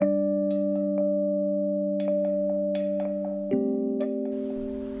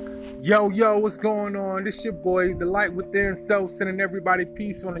Yo, what's going on? This your boy, the light within self, sending everybody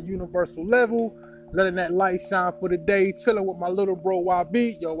peace on a universal level, letting that light shine for the day, chilling with my little bro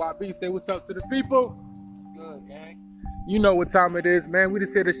YB. Yo, YB, say what's up to the people. What's good, gang? You know what time it is, man. We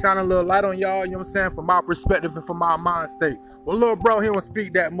just here to shine a little light on y'all, you know what I'm saying, from my perspective and from my mind state. Well, little bro, he don't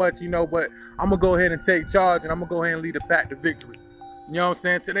speak that much, but I'm going to go ahead and take charge, and I'm going to go ahead and lead the pack to victory. You know what I'm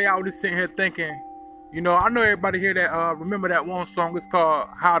saying? Today, I was just sitting here thinking, I know everybody here that remember that one song. It's called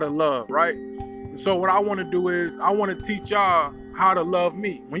How to Love, right? So what I want to do is I want to teach y'all how to love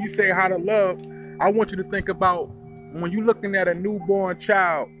me. When you say how to love, I want you to think about when you're looking at a newborn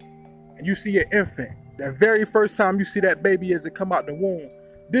child and you see an infant, that very first time you see that baby as it come out the womb,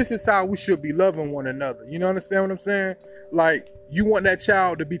 this is how we should be loving one another. You know, understand what I'm saying? Like, you want that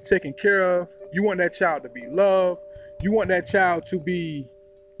child to be taken care of. You want that child to be loved. You want that child to be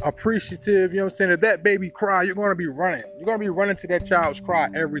appreciative. You know what I'm saying? If that baby cry, you're going to be running. You're going to be running to that child's cry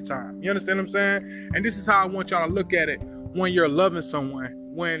every time. You understand what I'm saying? And this is how I want y'all to look at it when you're loving someone,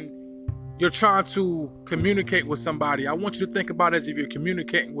 when you're trying to communicate with somebody. I want you to think about it as if you're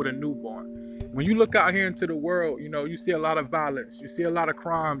communicating with a newborn. When you look out here into the world, you see a lot of violence. You see a lot of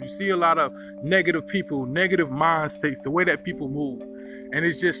crimes. You see a lot of negative people, negative mind states, the way that people move. And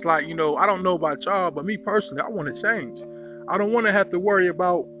it's just like, I don't know about y'all, but me personally, I want to change. I don't want to have to worry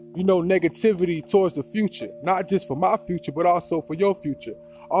about, negativity towards the future, not just for my future, but also for your future,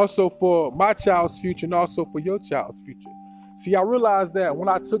 also for my child's future, and also for your child's future. See, I realized that when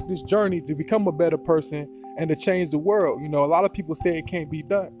I took this journey to become a better person and to change the world, a lot of people say it can't be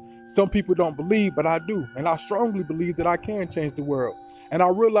done. Some people don't believe, but I do. And I strongly believe that I can change the world. And I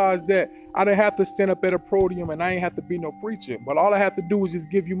realized that I didn't have to stand up at a podium and I ain't have to be no preacher, but all I have to do is just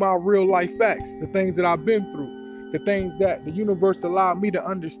give you my real life facts, the things that I've been through, the things that the universe allowed me to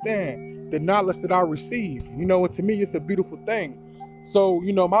understand, the knowledge that I receive, and to me, it's a beautiful thing. So,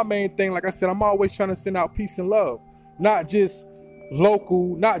 my main thing, like I said, I'm always trying to send out peace and love, not just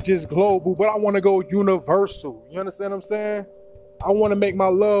local, not just global, but I want to go universal. You understand what I'm saying? I want to make my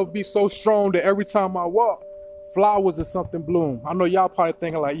love be so strong that every time I walk, flowers or something bloom. I know y'all probably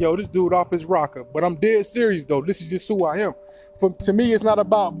thinking like, yo, this dude off his rocker, but I'm dead serious though. This is just who I am. To me, it's not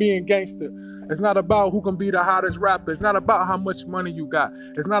about being gangster. It's not about who can be the hottest rapper. It's not about how much money you got.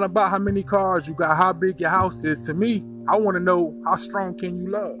 It's not about how many cars you got, how big your house is. To me, I want to know, how strong can you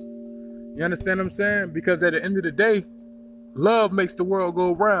love? You understand what I'm saying? Because at the end of the day, love makes the world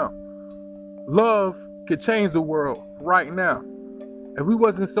go round. Love could change the world right now. If we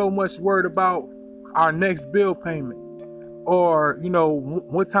wasn't so much worried about our next bill payment or,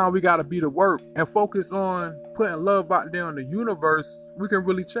 what time we got to be to work and focus on putting love out there in the universe, we can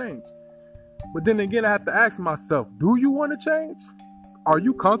really change. But then again, I have to ask myself, do you want to change? Are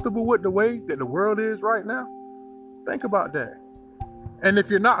you comfortable with the way that the world is right now? Think about that. And if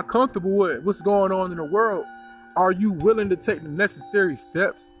you're not comfortable with what's going on in the world, are you willing to take the necessary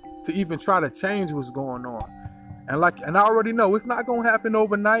steps to even try to change what's going on? And I already know it's not going to happen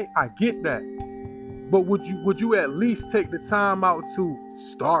overnight. I get that. But would you at least take the time out to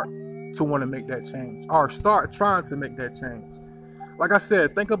start to want to make that change, or start trying to make that change? Like I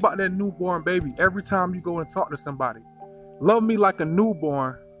said, think about that newborn baby every time you go and talk to somebody. Love me like a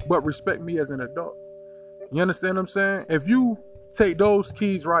newborn, but respect me as an adult. You understand what I'm saying? If you take those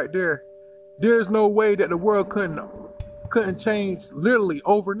keys right there, there's no way that the world couldn't change literally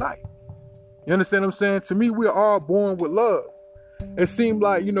overnight. You understand what I'm saying? To me, we're all born with love. It seemed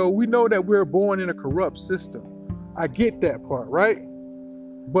like, we know that we're born in a corrupt system. I get that part, right?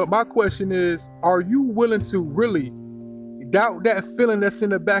 But my question is, are you willing to really doubt that feeling that's in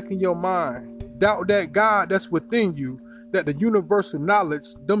the back of your mind? Doubt that God that's within you, that the universal knowledge,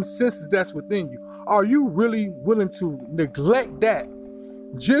 them senses that's within you. Are you really willing to neglect that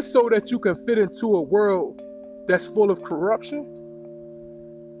just so that you can fit into a world that's full of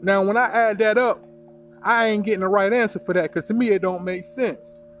corruption? Now, when I add that up, I ain't getting the right answer for that, because to me, it don't make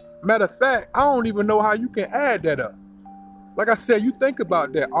sense. Matter of fact, I don't even know how you can add that up. Like I said, you think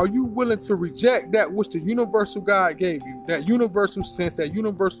about that. Are you willing to reject that which the universal God gave you, that universal sense, that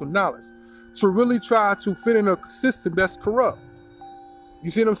universal knowledge, to really try to fit in a system that's corrupt?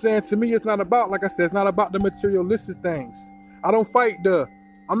 You see what I'm saying? To me, it's not about, like I said, it's not about the materialistic things.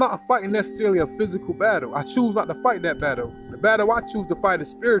 I'm not fighting necessarily a physical battle. I choose not to fight that battle. The battle I choose to fight is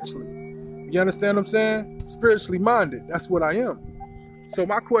spiritually. You understand what I'm saying? Spiritually minded. That's what I am. So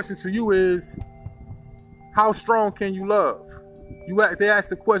my question to you is, how strong can you love? They ask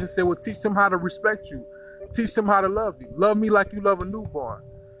the question, say, well, teach them how to respect you. Teach them how to love you. Love me like you love a newborn.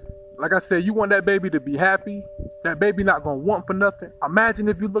 Like I said, you want that baby to be happy. That baby not going to want for nothing. Imagine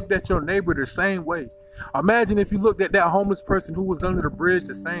if you looked at your neighbor the same way. Imagine if you looked at that homeless person who was under the bridge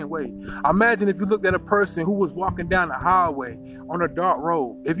the same way. Imagine if you looked at a person who was walking down the highway on a dark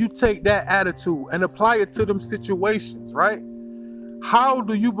road. If you take that attitude and apply it to them situations, right? How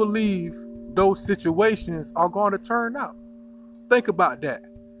do you believe those situations are going to turn out? Think about that.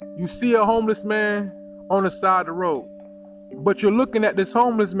 You see a homeless man on the side of the road, but you're looking at this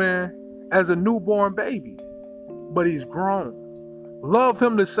homeless man as a newborn baby, but he's grown. Love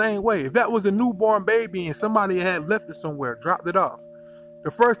him the same way. If that was a newborn baby and somebody had left it somewhere, dropped it off,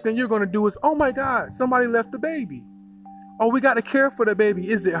 the first thing you're going to do is, oh my God, somebody left the baby. Oh, we got to care for the baby.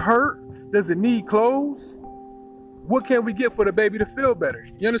 Is it hurt? Does it need clothes? What can we get for the baby to feel better?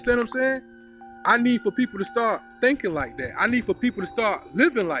 You understand what I'm saying? I need for people to start thinking like that. I need for people to start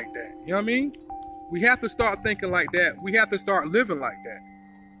living like that. You know what I mean? We have to start thinking like that. We have to start living like that.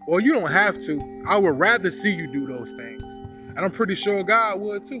 Well, you don't have to. I would rather see you do those things. And I'm pretty sure God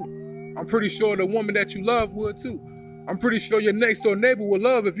would too. I'm pretty sure the woman that you love would too. I'm pretty sure your next door neighbor would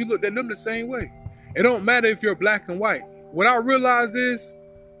love if you looked at them the same way. It don't matter if you're black and white. What I realize is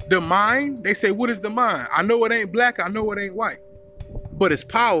the mind. They say, what is the mind? I know it ain't black. I know it ain't white. But it's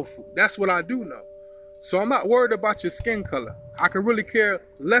powerful. That's what I do know. So I'm not worried about your skin color. I can really care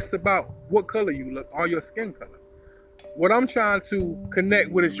less about what color you look or your skin color. What I'm trying to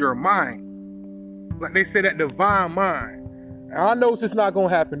connect with is your mind. Like they say, that divine mind. And I know it's just not going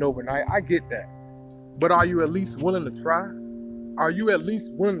to happen overnight. I get that. But are you at least willing to try? Are you at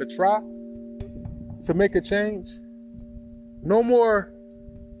least willing to try to make a change? No more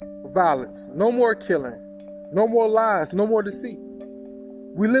violence. No more killing. No more lies. No more deceit.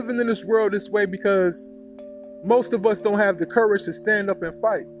 We living in this world this way because most of us don't have the courage to stand up and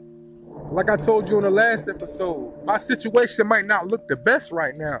fight. Like I told you in the last episode, my situation might not look the best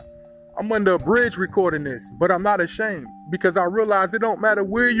right now. I'm under a bridge recording this, but I'm not ashamed because I realize it don't matter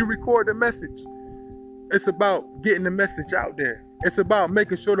where you record the message. It's about getting the message out there. It's about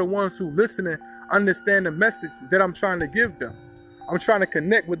making sure the ones who listening understand the message that I'm trying to give them. I'm trying to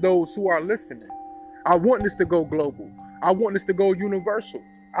connect with those who are listening. I want this to go global. I want this to go universal.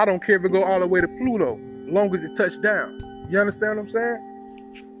 I don't care if it go all the way to Pluto, as long as it touch down. You understand what I'm saying?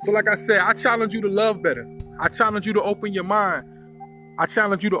 So like I said, I challenge you to love better. I challenge you to open your mind. I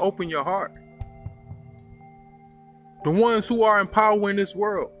challenge you to open your heart. The ones who are in power in this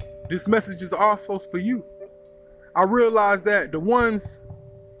world, this message is also for you. I realize that the ones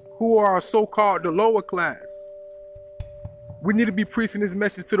who are so-called the lower class, we need to be preaching this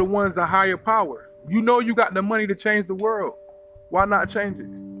message to the ones of higher power. You know you got the money to change the world. Why not change it?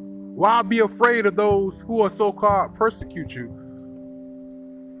 Why be afraid of those who are so-called persecute you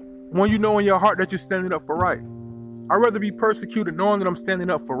when you know in your heart that you're standing up for right? I'd rather be persecuted knowing that I'm standing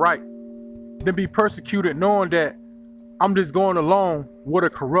up for right than be persecuted knowing that I'm just going along with a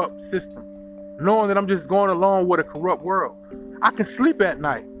corrupt system, knowing that I'm just going along with a corrupt world. I can sleep at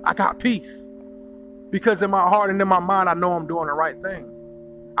night. I got peace because in my heart and in my mind, I know I'm doing the right thing.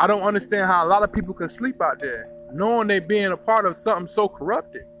 I don't understand how a lot of people can sleep out there knowing they're being a part of something so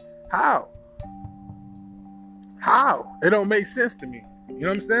corrupted. How? It don't make sense to me. You know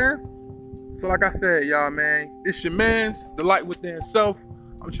what I'm saying? So like I said, y'all, man, it's your man's The Light Within Self.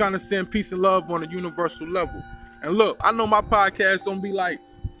 I'm trying to send peace and love on a universal level. And look, I know my podcast don't be like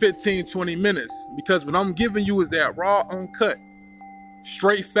 15, 20 minutes because what I'm giving you is that raw, uncut,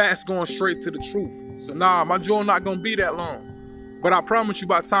 straight facts going straight to the truth. So nah, my joint not going to be that long. But I promise you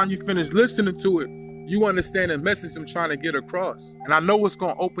by the time you finish listening to it, you understand the message I'm trying to get across. And I know it's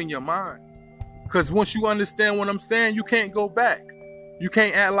going to open your mind. Because once you understand what I'm saying, you can't go back. You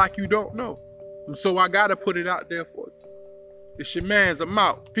can't act like you don't know. And so I got to put it out there for you. It's your man's. I'm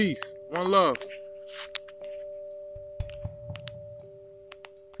out. Peace. One love.